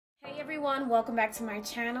everyone, welcome back to my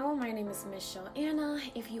channel. My name is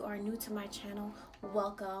MichelleAna. If you are new to my channel,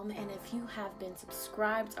 welcome, and if you have been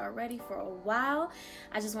subscribed already for a while,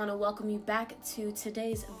 I just want to welcome you back to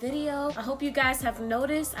today's video. I hope you guys have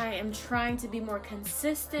noticed I am trying to be more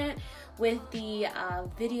consistent with the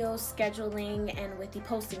video scheduling and with the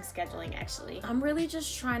posting scheduling. Actually, I'm really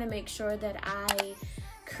just trying to make sure that I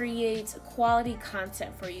create quality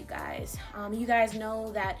content for you guys. You guys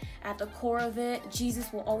know that at the core of it,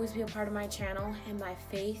 Jesus will always be a part of my channel and my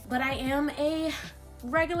faith, but I am a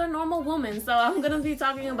regular normal woman, so I'm gonna be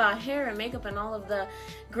talking about hair and makeup and all of the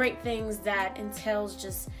great things that entails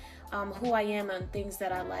just who I am and things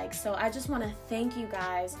that I like. So I just want to thank you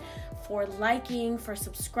guys for liking, for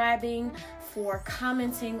subscribing, for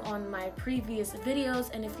commenting on my previous videos.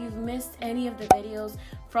 And if you've missed any of the videos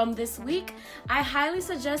from this week, I highly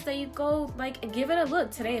suggest that you go give it a look.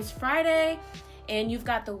 Today is Friday and you've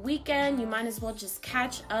got the weekend. You might as well just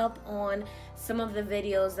catch up on some of the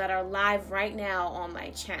videos that are live right now on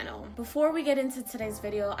my channel. Before we get into today's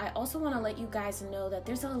video, I also want to let you guys know that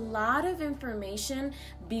there's a lot of information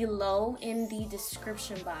below in the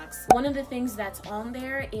description box. One of the things that's on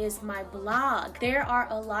there is my blog. There are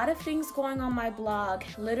a lot of things going on my blog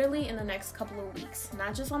literally in the next couple of weeks,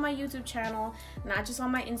 not just on my YouTube channel, not just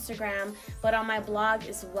on my Instagram, but on my blog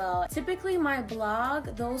as well. Typically my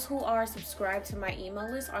blog, those who are subscribed to my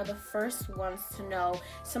email list are the first ones to know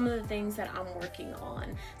some of the things that I'm working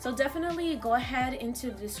on. So definitely go ahead into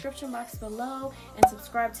the description box below and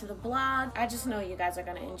subscribe to the blog. I just know you guys are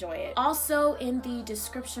going to enjoy it. Also in the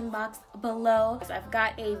description box below, I've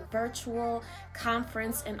got a virtual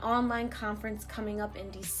conference, an online conference coming up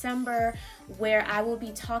in December where I will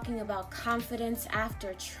be talking about confidence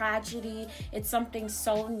after tragedy. It's something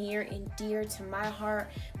so near and dear to my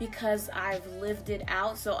heart because I've lived it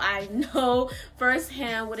out. So I know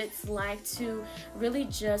firsthand what it's like to really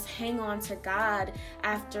just hang on to God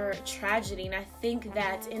after tragedy. And I think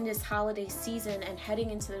that in this holiday season and heading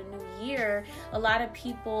into the new year, a lot of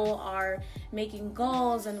people are making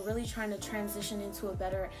goals and really trying to transition into a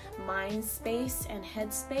better mind space and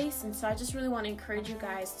head space. And so I just really want to encourage you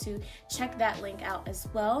guys to check that link out as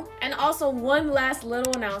well. And also one last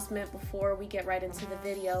little announcement before we get right into the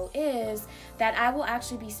video is that I will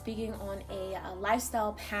actually be speaking on a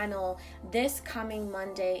lifestyle panel this coming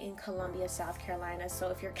Monday in Columbia, South Carolina. So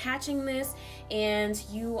if you're catching this and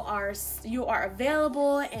you are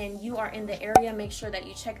available and you are in the area, make sure that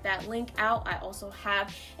you check that link out. I also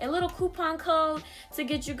have a little coupon code to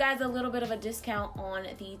get you guys a little bit of a discount on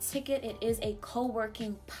the ticket. It is a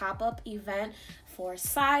co-working pop-up event for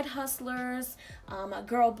side hustlers,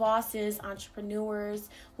 girl bosses, entrepreneurs,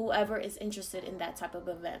 whoever is interested in that type of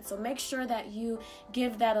event. So make sure that you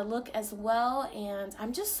give that a look as well. And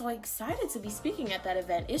I'm just so excited to be speaking at that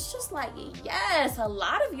event. It's just like, yes, a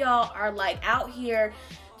lot of y'all are out here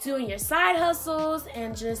doing your side hustles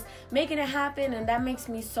and just making it happen, and that makes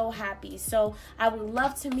me so happy. So I would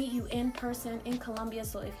love to meet you in person in Columbia.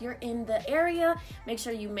 So if you're in the area, make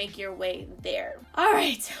sure you make your way there. All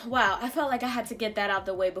right, wow, I felt like I had to get that out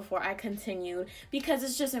the way before I continued because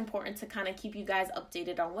it's just important to kind of keep you guys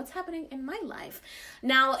updated on what's happening in my life.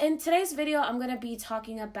 Now in today's video, I'm going to be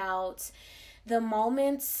talking about the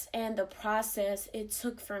moments and the process it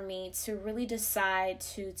took for me to really decide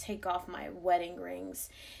to take off my wedding rings.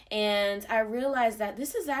 And I realized that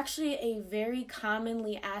this is actually a very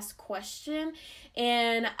commonly asked question,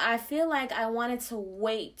 and I feel like I wanted to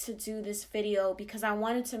wait to do this video because I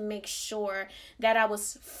wanted to make sure that I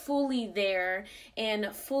was fully there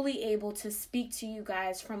and fully able to speak to you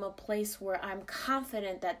guys from a place where I'm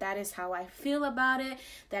confident that that is how I feel about it,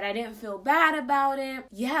 that I didn't feel bad about it.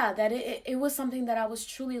 Yeah, that it was something that I was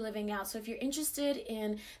truly living out. So if you're interested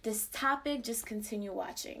in this topic, just continue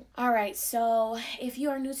watching. All right, so if you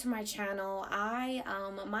are new to my channel,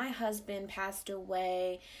 my husband passed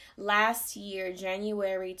away last year,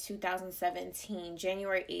 January 2017,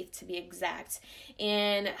 January 8th to be exact.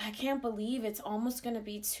 And I can't believe it's almost going to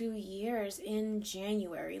be 2 years in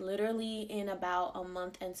January, literally in about a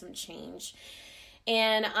month and some change.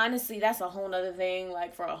 And honestly, that's a whole nother thing,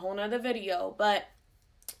 for a whole nother video. But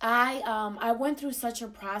I went through such a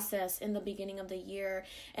process in the beginning of the year,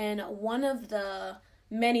 and one of the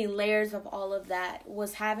many layers of all of that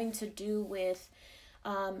was having to do with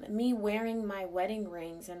me wearing my wedding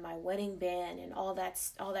rings and my wedding band and all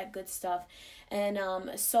that good stuff. And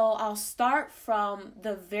so I'll start from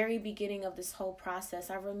the very beginning of this whole process.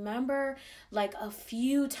 I remember a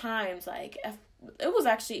few times, it was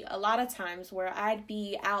actually a lot of times where I'd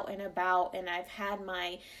be out and about and I've had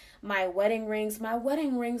my wedding rings. My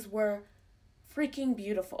wedding rings were freaking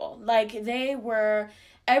beautiful. Like, they were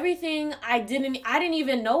everything I didn't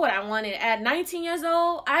even know what I wanted. At 19 years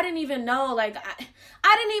old, I didn't even know, like,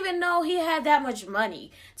 I didn't even know he had that much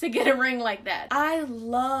money to get a ring like that. I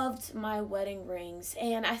loved my wedding rings.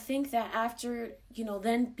 And I think that after,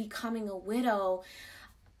 then becoming a widow,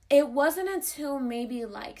 it wasn't until maybe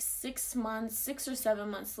like 6 or 7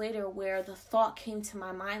 months later where the thought came to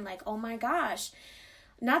my mind, like, oh my gosh,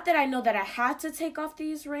 not that I know that I had to take off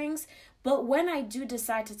these rings, but when I do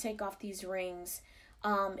decide to take off these rings,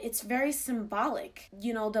 it's very symbolic.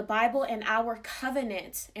 The Bible and our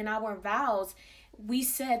covenant and our vows, we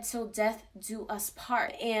said till death do us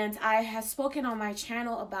part. And I have spoken on my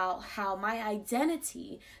channel about how my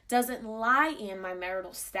identity doesn't lie in my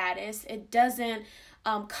marital status. It doesn't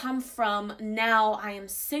come from now I am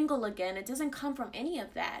single again. It doesn't come from any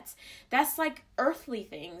of that. That's like earthly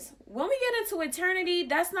things. When we get into eternity,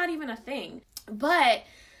 that's not even a thing. But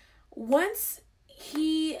once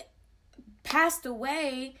he passed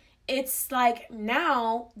away, it's like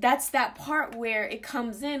now that's that part where it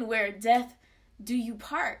comes in, where death do you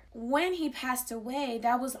part. When he passed away,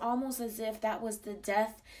 that was almost as if that was the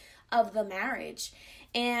death of the marriage.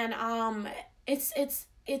 And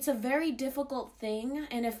it's a very difficult thing.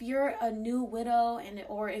 And if you're a new widow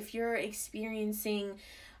or if you're experiencing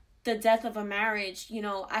the death of a marriage,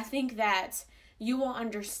 I think that you will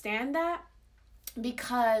understand that,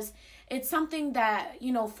 because it's something that,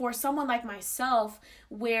 for someone like myself,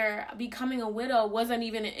 where becoming a widow wasn't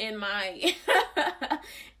even in my,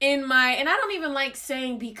 and I don't even like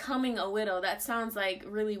saying becoming a widow. That sounds like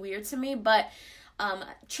really weird to me, but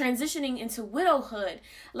transitioning into widowhood,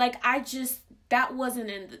 like that wasn't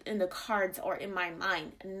in the cards or in my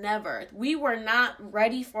mind. Never. We were not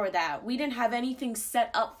ready for that. We didn't have anything set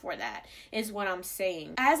up for that, is what I'm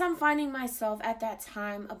saying. As I'm finding myself at that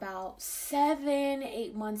time, about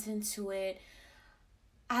 7-8 months into it,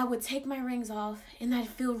 I would take my rings off and I'd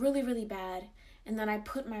feel really, really bad. And then I'd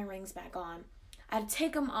put my rings back on. I'd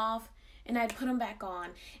take them off and I'd put them back on.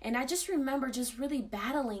 And I just remember just really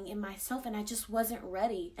battling in myself, and I just wasn't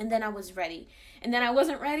ready. And then I was ready. And then I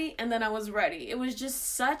wasn't ready, and then I was ready. It was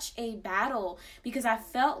just such a battle, because I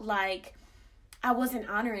felt like I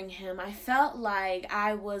wasn't honoring him. I felt like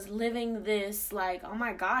I was living this, like, oh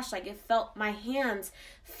my gosh, like my hands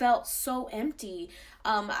felt so empty.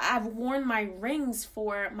 I've worn my rings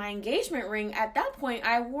for my engagement ring. At that point,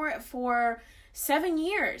 I wore it for 7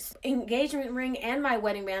 years, engagement ring and my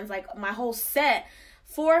wedding bands, like my whole set,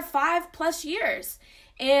 for 5+ years.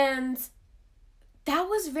 And that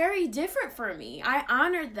was very different for me. I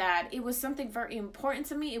honored that. It was something very important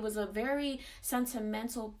to me. It was a very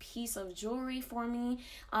sentimental piece of jewelry for me.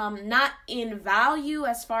 Not in value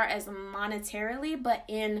as far as monetarily, but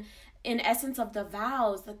in essence of the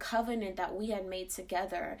vows, the covenant that we had made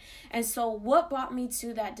together. And so what brought me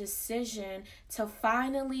to that decision to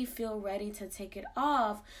finally feel ready to take it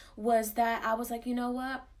off was that I was like, you know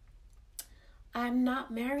what? I'm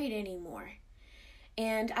not married anymore.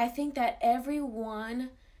 And I think that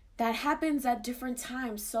that happens at different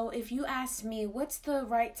times. So if you ask me, what's the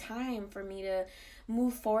right time for me to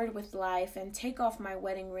move forward with life and take off my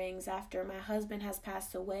wedding rings after my husband has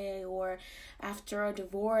passed away, or after a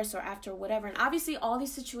divorce, or after whatever? And obviously all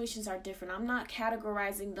these situations are different. I'm not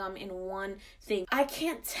categorizing them in one thing. I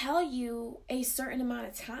can't tell you a certain amount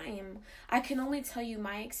of time. I can only tell you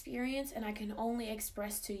my experience, and I can only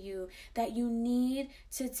express to you that you need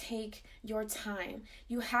to take your time.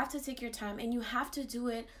 You have to take your time, and you have to do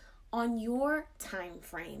it on your time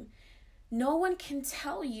frame. No one can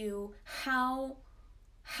tell you how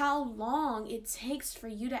long it takes for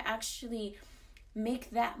you to actually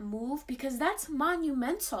make that move, because that's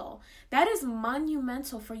monumental. That is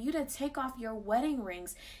monumental for you to take off your wedding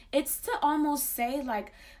rings. It's to almost say,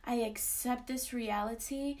 like, I accept this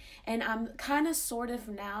reality, and I'm kind of sort of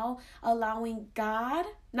now allowing God,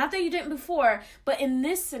 not that you didn't before, but in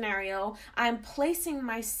this scenario, I'm placing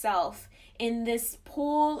myself in this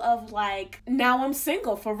pool of, like, now I'm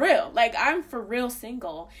single for real. Like, I'm for real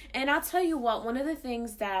single. And I'll tell you what, one of the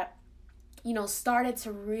things that, started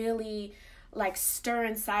to really, like, stir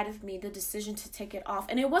inside of me the decision to take it off,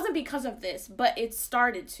 and it wasn't because of this, but it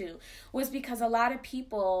started to, was because a lot of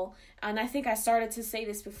people, and I think I started to say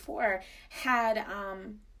this before, had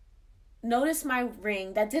noticed my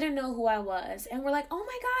ring, that didn't know who I was, and were like, oh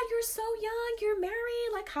my God, you're so young, you're married,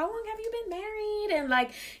 like, how long have you been married? And,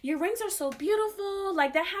 like, your rings are so beautiful.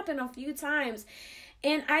 Like, that happened a few times.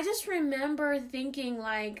 And I just remember thinking,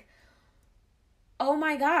 like, oh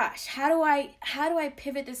my gosh, how do I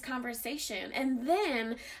pivot this conversation? And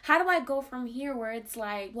then how do I go from here, where it's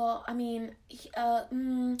like, well, I mean,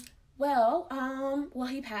 well,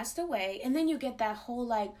 he passed away. And then you get that whole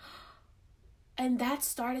like, and that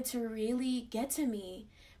started to really get to me,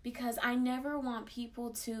 because I never want people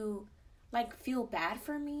to like feel bad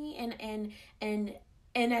for me.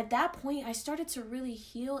 And at that point I started to really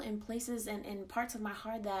heal in places and parts of my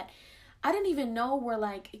heart that I didn't even know were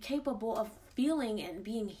like capable of feeling and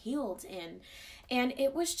being healed in. And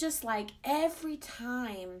it was just like every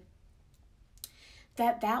time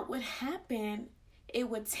that would happen, it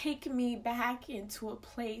would take me back into a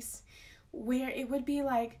place where it would be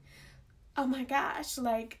like, oh my gosh,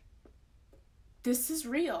 like this is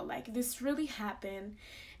real, like this really happened.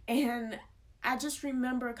 And I just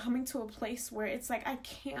remember coming to a place where it's like I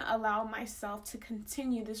can't allow myself to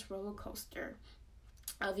continue this roller coaster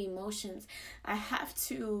of emotions. I have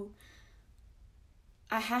to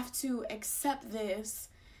accept this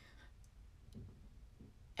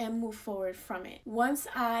and move forward from it. Once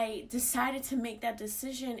I decided to make that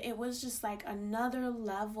decision, it was just like another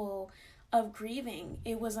level of grieving.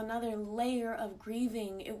 It was another layer of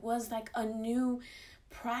grieving. It was like a new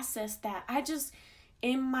process that I just,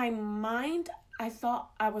 in my mind, I thought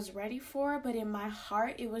I was ready for, but in my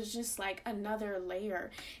heart, it was just like another layer.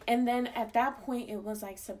 And then at that point, it was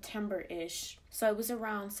like September-ish. So it was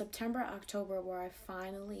around September, October where I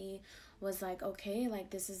finally was like, okay,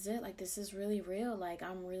 like this is it. Like this is really real. Like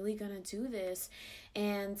I'm really gonna do this.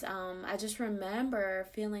 And I just remember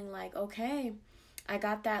feeling like, okay, I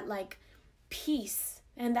got that like peace.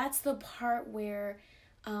 And that's the part where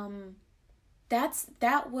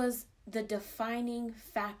that was the defining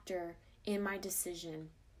factor in my decision.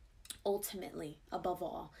 Ultimately, above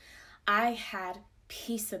all, I had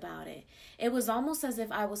peace about it. It was almost as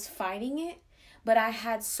if I was fighting it, but I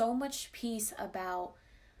had so much peace about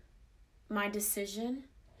my decision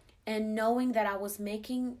and knowing that I was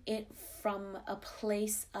making it from a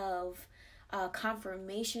place of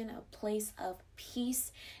confirmation, a place of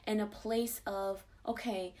peace, and a place of,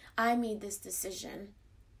 okay, I made this decision.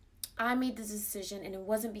 And it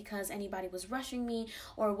wasn't because anybody was rushing me,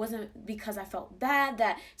 or it wasn't because I felt bad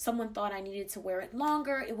that someone thought I needed to wear it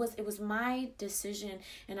longer. It was my decision,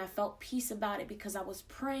 and I felt peace about it because I was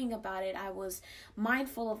praying about it. I was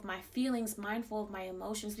mindful of my feelings, mindful of my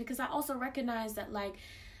emotions, because I also recognize that like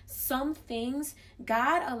some things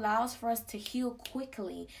God allows for us to heal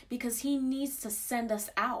quickly because he needs to send us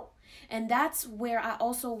out. And that's where I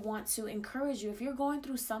also want to encourage you. If you're going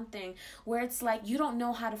through something where it's like you don't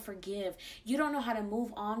know how to forgive, you don't know how to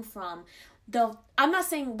move on from, I'm not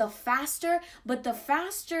saying the faster, but the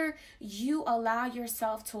faster you allow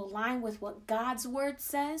yourself to align with what God's word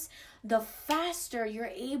says, the faster you're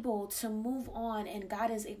able to move on, and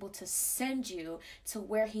God is able to send you to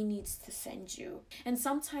where he needs to send you. And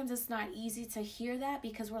sometimes it's not easy to hear that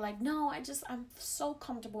because we're like, no, I'm so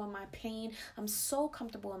comfortable in my pain. I'm so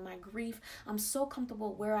comfortable in my grief. I'm so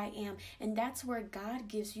comfortable where I am. And that's where God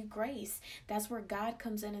gives you grace. That's where God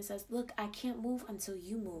comes in and says, look, I can't move until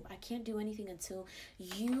you move. I can't do anything until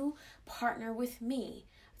you partner with me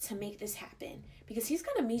to make this happen, because he's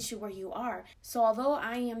going to meet you where you are. So although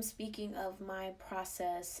I am speaking of my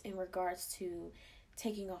process in regards to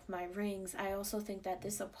taking off my rings, I also think that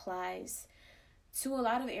this applies to a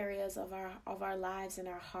lot of areas of our lives and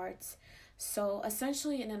our hearts. So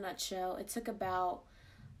essentially, in a nutshell, it took about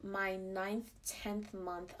my 9th, 10th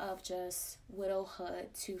month of just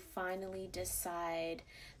widowhood to finally decide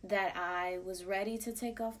that I was ready to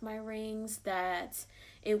take off my rings, that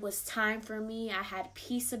it was time for me. I had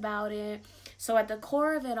peace about it. So at the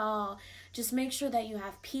core of it all, just make sure that you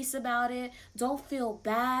have peace about it. Don't feel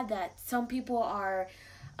bad that some people are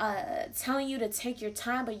telling you to take your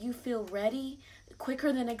time, but you feel ready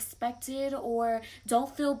quicker than expected, or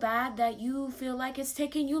don't feel bad that you feel like it's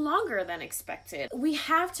taking you longer than expected. We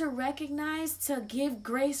have to recognize to give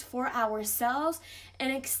grace for ourselves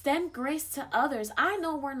and extend grace to others. I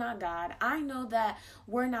know we're not God. I know that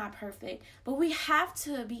we're not perfect, but we have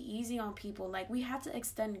to be easy on people. Like, we have to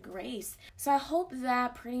extend grace. So I hope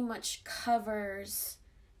that pretty much covers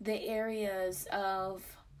the areas of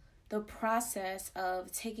the process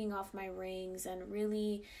of taking off my rings and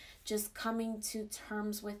really just coming to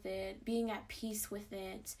terms with it, being at peace with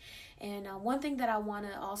it. And one thing that I want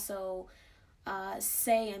to also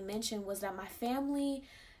say and mention was that my family,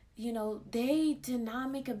 they did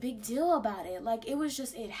not make a big deal about it. Like, it was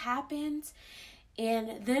just, it happened.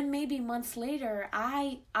 And then maybe months later,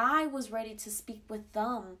 I was ready to speak with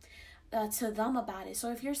them, to them about it.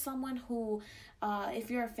 So if you're someone who,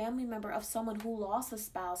 if you're a family member of someone who lost a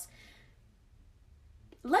spouse,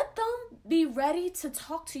 let them be ready to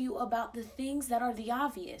talk to you about the things that are the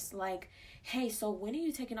obvious. Like, hey, so when are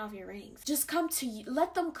you taking off your rings? Just come to you.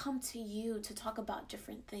 Let them come to you to talk about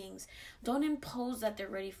different things. Don't impose that they're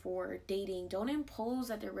ready for dating. Don't impose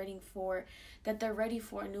that they're ready for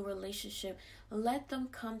a new relationship. Let them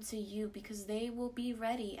come to you, because they will be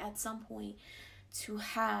ready at some point to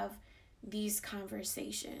have these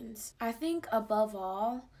conversations. I think above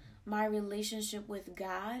all, my relationship with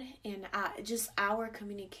God and just our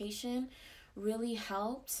communication really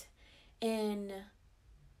helped in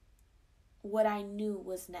what I knew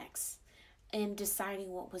was next and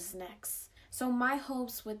deciding what was next. So my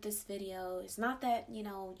hopes with this video is not that,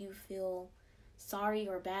 you feel sorry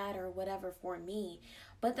or bad or whatever for me,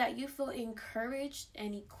 but that you feel encouraged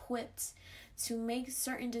and equipped to make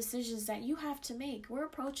certain decisions that you have to make. We're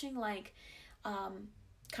approaching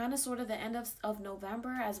kind of sort of the end of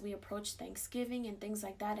November as we approach Thanksgiving and things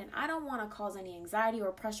like that. And I don't want to cause any anxiety or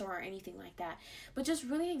pressure or anything like that, but just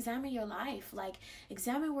really examine your life. Like,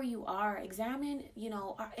 examine where you are. Examine,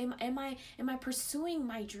 am I pursuing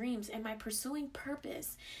my dreams? Am I pursuing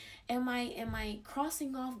purpose? Am I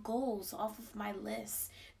crossing off goals off of my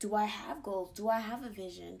list? Do I have goals? Do I have a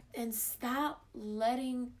vision? And stop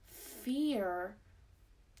letting fear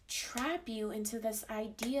trap you into this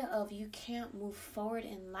idea of you can't move forward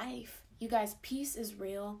in life. You guys, peace is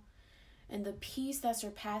real, and the peace that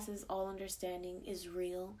surpasses all understanding is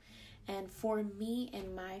real. And for me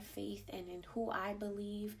and my faith and in who I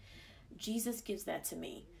believe, Jesus gives that to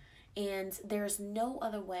me. And there's no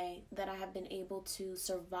other way that I have been able to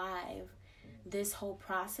survive this whole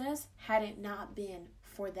process had it not been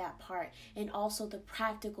for that part, and also the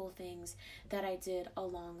practical things that I did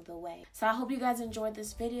along the way. So I hope you guys enjoyed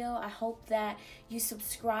this video. I hope that you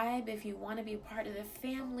subscribe if you want to be a part of the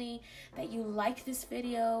family, that you like this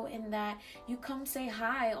video, and that you come say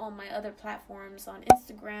hi on my other platforms on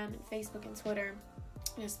Instagram and Facebook and Twitter,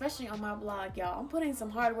 and especially on my blog, y'all. I'm putting some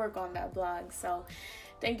hard work on that blog. So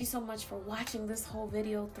thank you so much for watching this whole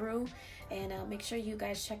video through, and make sure you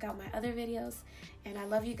guys check out my other videos. And I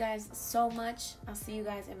love you guys so much. I'll see you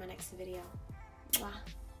guys in my next video.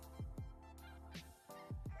 Mwah.